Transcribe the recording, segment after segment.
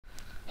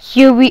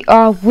here we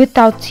are with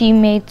our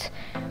teammates.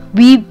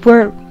 We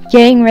were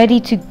getting ready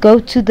to go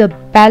to the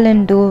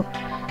Ballon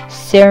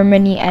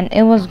ceremony, and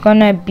it was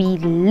gonna be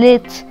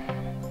lit.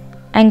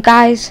 And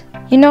guys,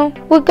 you know,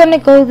 we're gonna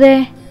go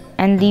there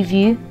and leave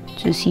you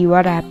to see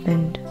what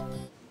happened.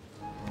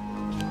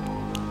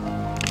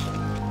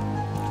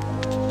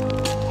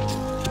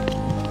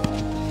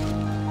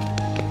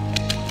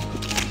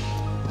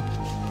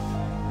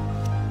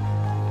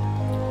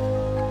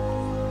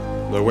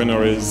 The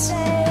winner is...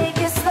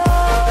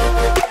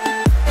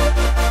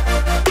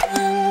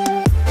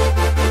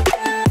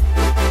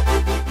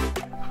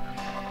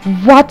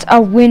 What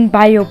a win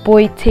by your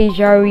boy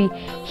Teijari.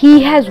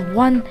 He has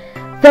won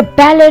the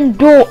Ballon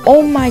d'Or.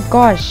 Oh my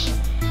gosh.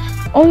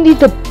 Only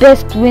the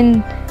best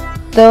win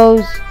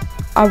those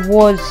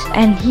awards,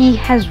 and he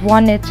has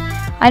won it.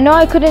 I know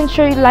I couldn't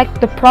show you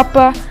like the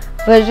proper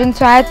version,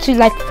 so I had to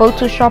like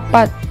Photoshop,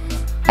 but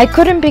I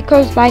couldn't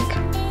because like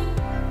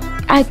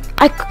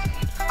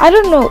I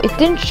don't know, it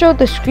didn't show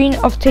the screen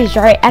of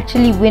Teijari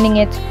actually winning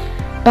it.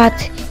 But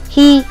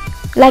he,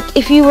 like,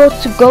 if you were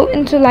to go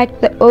into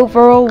like the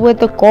overall with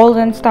the goals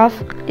and stuff,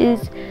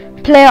 is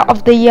player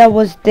of the year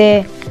was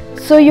there.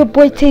 So your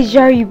boy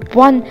Teijari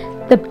won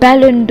the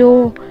Ballon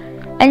d'Or,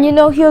 and you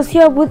know, he was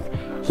here with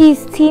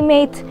his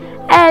teammates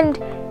and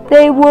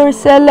they were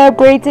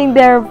celebrating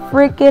their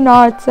freaking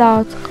hearts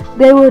out.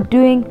 They were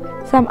doing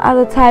some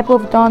other type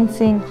of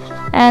dancing,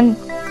 and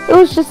it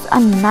was just a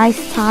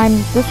nice time.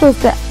 This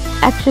was the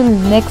actual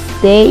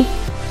next day,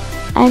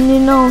 and you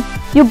know,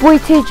 your boy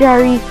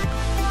Teijari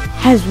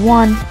has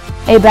won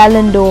a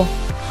Ballon d'Or.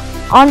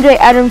 Andre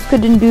Adams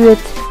couldn't do it,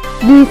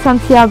 Luiz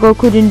Santiago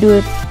couldn't do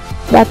it,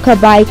 but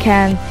Cabaye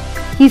can.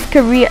 His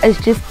career is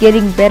just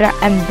getting better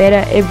and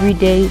better every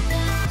day.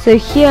 So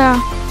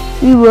here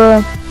we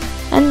were,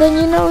 and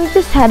then you know, we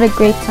just had a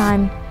great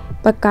time.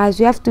 But guys,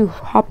 we have to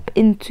hop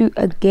into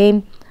a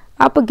game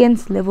up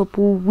against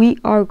Liverpool. We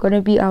are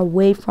gonna be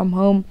away from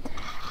home,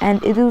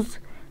 and it is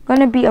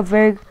gonna be a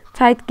very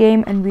tight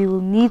game, and we will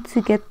need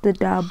to get the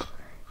dub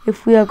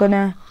if we are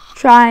gonna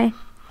try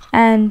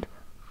and,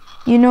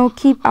 you know,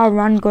 keep our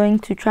run going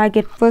to try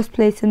get first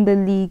place in the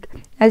league.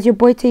 As your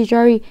boy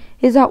Teijari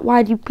is out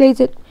wide, he plays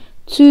it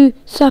to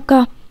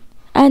Saka,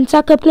 and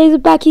Saka plays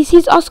it back. He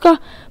sees Oscar,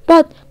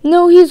 but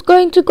no, he's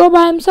going to go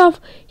by himself.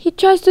 He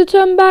tries to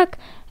turn back,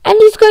 and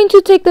he's going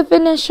to take the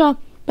finish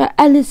shot, but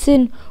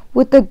Alisson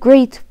with a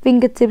great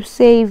fingertip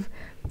save.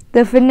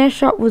 The finish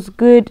shot was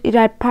good, it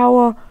had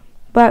power,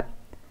 but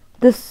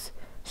this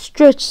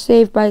stretch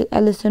save by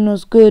Alisson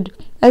was good.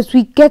 As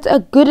we get a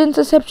good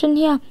interception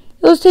here,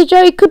 it was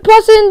Teijari, could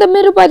pass it in the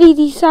middle, but he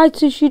decides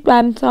to shoot by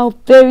himself.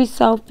 Very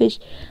selfish.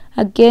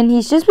 Again,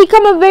 he's just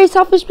become a very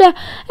selfish player,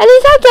 and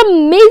he's had some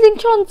amazing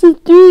chances.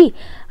 3.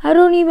 I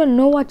don't even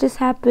know what just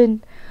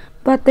happened,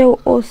 but they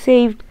were all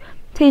saved.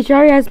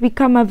 Teijari has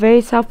become a very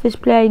selfish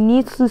player. He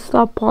needs to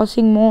stop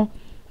passing more.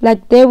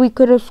 Like there, we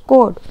could have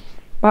scored,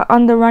 but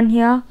on the run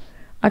here,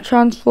 a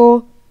chance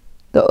for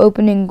the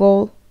opening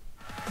goal.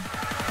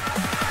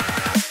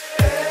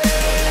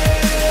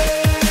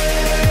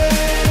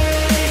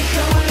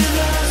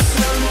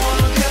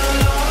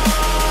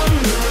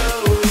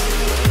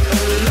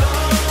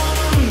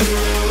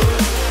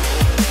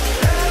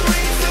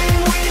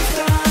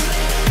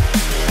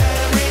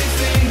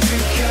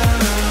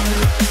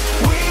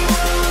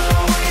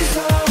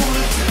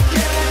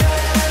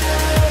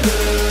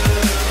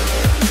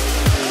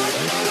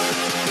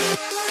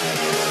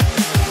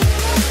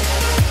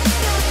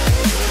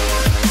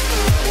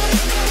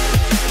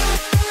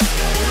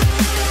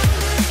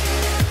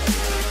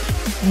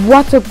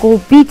 What a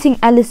goal, beating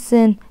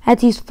Alisson at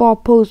his far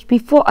post.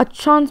 Before a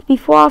chance,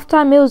 before half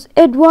time, it was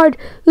Edward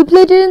who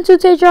played it into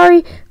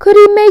Teijari. Could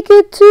he make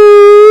it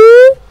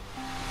to...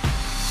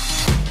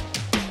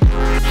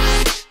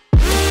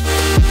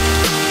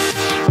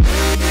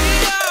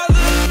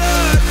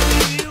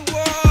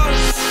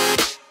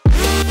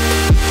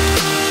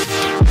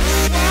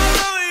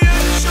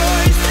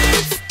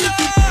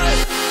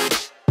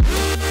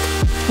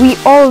 We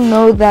all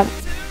know that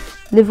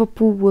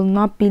Liverpool will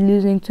not be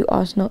losing to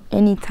Arsenal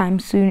anytime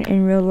soon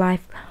in real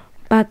life,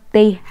 but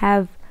they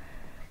are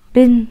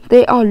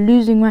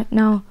losing right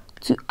now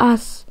to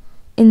us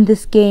in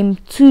this game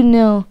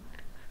 2-0,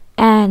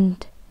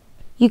 and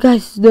you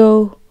guys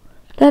know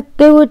that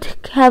they would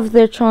have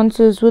their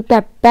chances with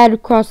that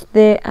bad cross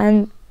there,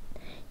 and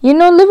you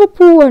know,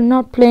 Liverpool were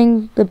not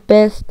playing the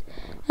best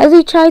as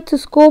he tried to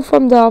score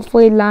from the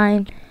halfway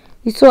line.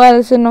 We saw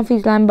Alisson off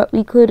his line, but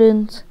we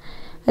couldn't.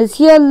 As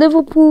here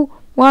Liverpool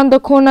on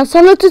the corner,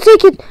 Salah to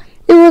take it.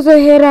 It was a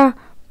header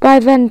by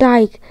Van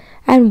Dijk,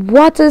 and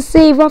what a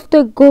save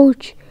after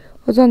Goach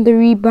was on the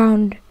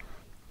rebound.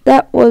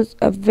 That was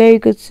a very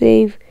good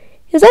save.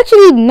 He was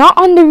actually not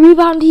on the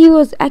rebound, he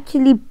was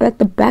actually at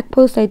the back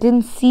post. I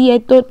didn't see, I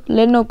thought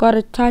Leno got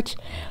a touch,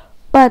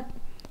 but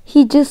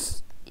he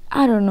just,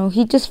 I don't know,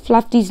 he just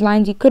fluffed his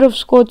lines. He could have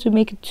scored to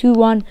make it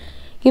 2-1,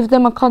 give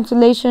them a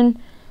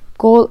consolation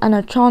goal and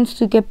a chance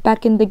to get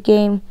back in the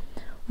game.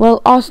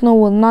 Well,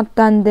 Arsenal were not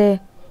done there.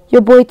 Your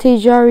boy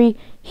Teijari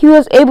he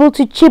was able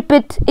to chip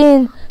it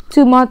in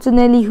to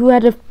Martinelli, who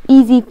had an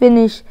easy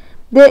finish.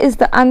 There is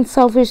the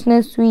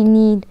unselfishness we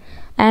need,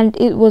 and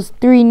it was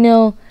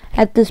 3-0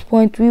 at this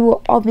point. We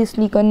were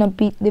obviously gonna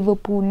beat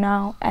Liverpool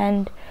now,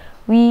 and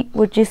we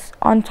were just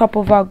on top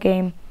of our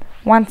game.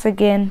 Once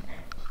again,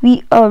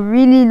 we are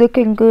really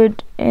looking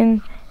good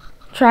in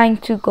trying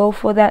to go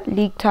for that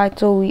league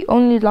title. We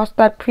only lost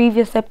that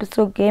previous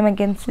episode game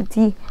against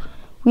City.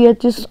 We are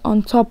just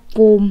on top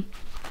form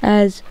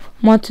as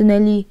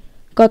Martinelli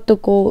got the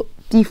goal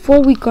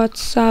before we got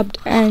subbed,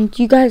 and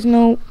you guys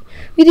know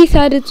we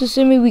decided to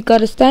sue me. We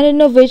got a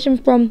standing ovation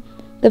from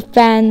the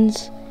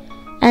fans,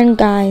 and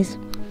guys,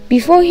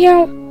 before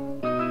here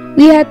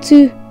we had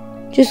to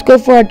just go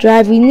for a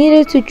drive. We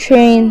needed to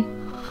train,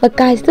 but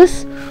guys,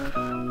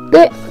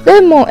 there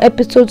are more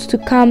episodes to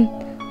come,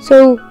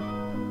 so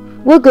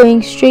we're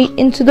going straight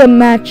into the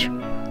match.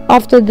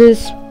 After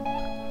this,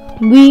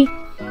 we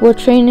were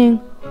training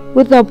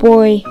with our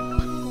boy,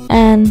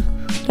 and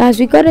guys,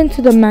 we got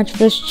into the match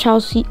versus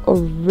Chelsea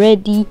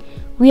already.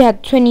 We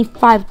had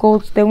 25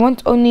 goals. They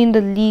weren't only in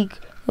the league,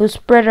 it was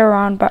spread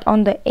around. But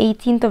on the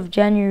 18th of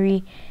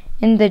January,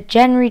 in the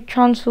January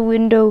transfer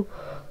window,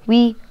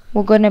 we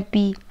were going to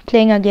be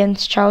playing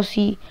against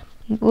Chelsea.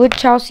 Would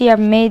Chelsea have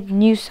made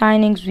new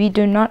signings? We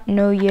do not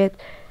know yet,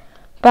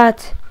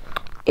 but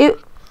it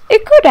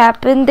could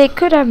happen. They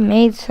could have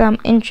made some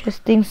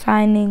interesting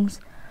signings,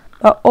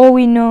 but all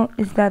we know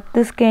is that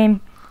this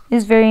game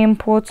is very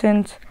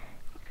important.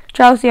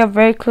 Chelsea are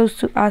very close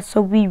to us,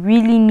 so we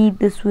really need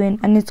this win,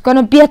 and it's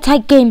gonna be a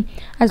tight game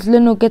as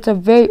Leno gets a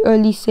very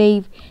early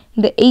save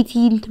in the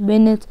 18th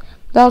minute.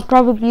 That was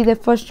probably the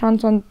first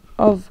chance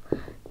of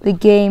the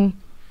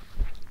game,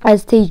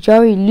 as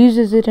Teijari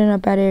loses it in a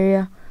bad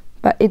area,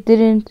 but it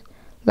didn't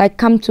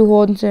come to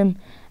haunt him.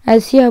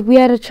 As here we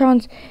had a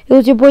chance. It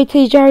was your boy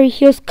Teijari.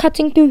 He was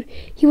cutting through.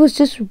 He was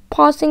just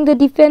passing the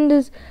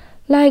defenders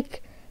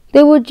like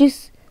they were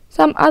just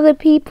some other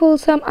people,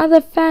 some other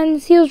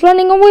fans. He was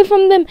running away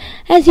from them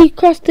as he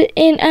crossed it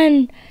in,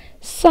 and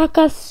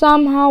Saka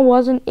somehow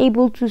wasn't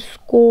able to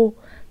score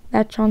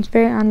that chance.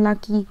 Very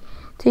unlucky.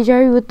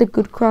 Teijari with the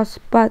good cross,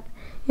 but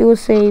it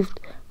was saved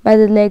by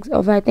the legs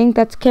of, I think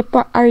that's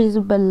Kepa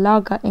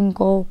Arrizabalaga in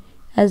goal.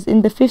 As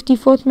in the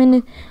 54th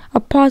minute, a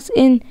pass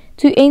in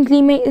to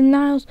Ainsley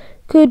Maitland-Niles.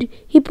 Could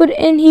he put it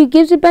in? He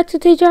gives it back to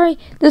Teijari.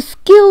 The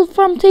skill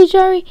from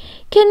Teijari.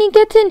 Can he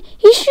get in?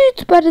 He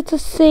shoots, but it's a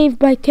save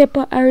by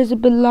Kepa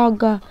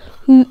Arrizabalaga,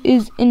 who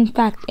is in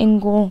fact in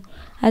goal.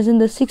 As in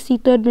the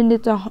 63rd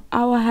minute, an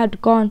hour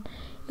had gone.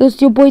 It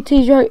was your boy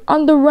Teijari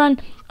on the run.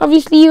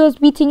 Obviously, he was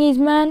beating his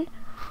man.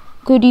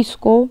 Could he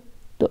score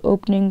the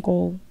opening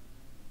goal?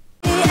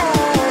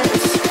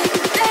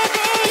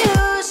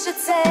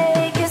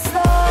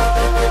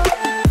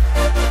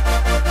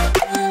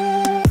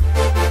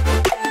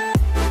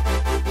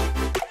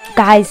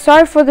 Guys,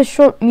 sorry for the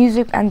short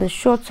music and the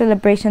short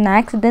celebration. I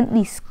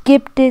accidentally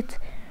skipped it,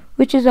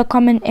 which is a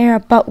common error,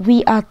 but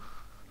we are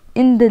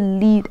in the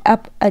lead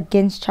up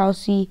against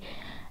Chelsea.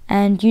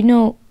 And you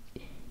know,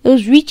 it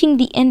was reaching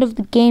the end of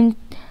the game,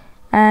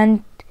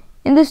 and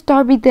in this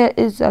derby there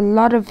is a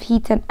lot of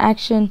heat and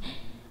action.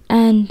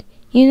 And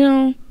you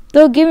know,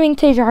 though giving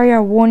Teijari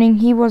a warning,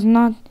 he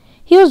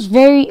was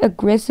very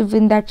aggressive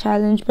in that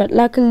challenge, but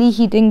luckily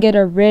he didn't get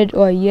a red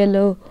or a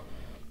yellow.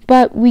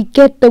 But we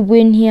get the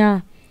win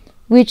here,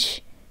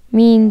 which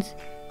means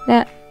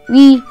that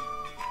we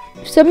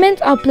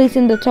cement our place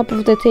in the top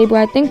of the table.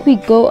 I think we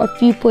go a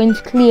few points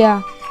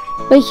clear.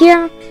 But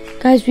here,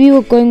 guys, we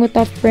were going with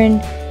our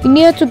friend. We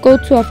needed to go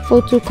to a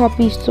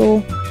photocopy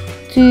store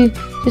to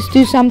just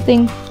do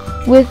something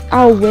with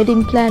our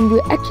wedding plan.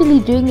 We're actually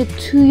doing it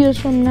 2 years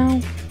from now.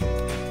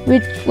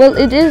 Well,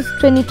 it is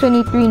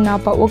 2023 now,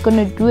 but we're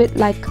going to do it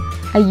like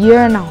a year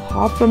and a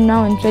half from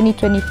now in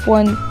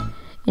 2024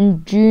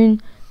 in June.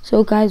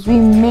 So guys,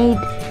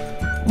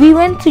 we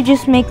went to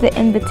just make the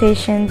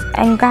invitations,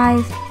 and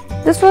guys,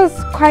 this was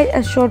quite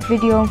a short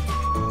video,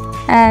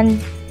 and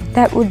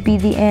that would be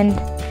the end.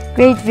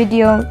 Great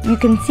video. You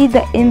can see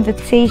the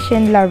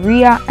invitation,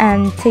 Laria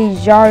and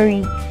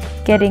Teijari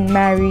getting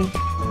married.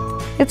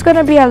 It's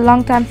gonna be a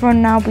long time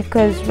from now,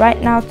 because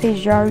right now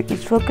Teijari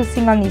is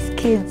focusing on his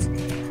kids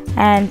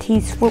and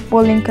his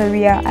footballing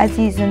career as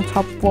he's in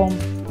top form.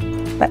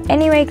 But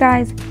anyway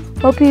guys,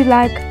 hope you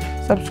like,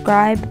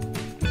 subscribe,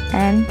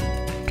 and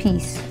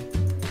peace.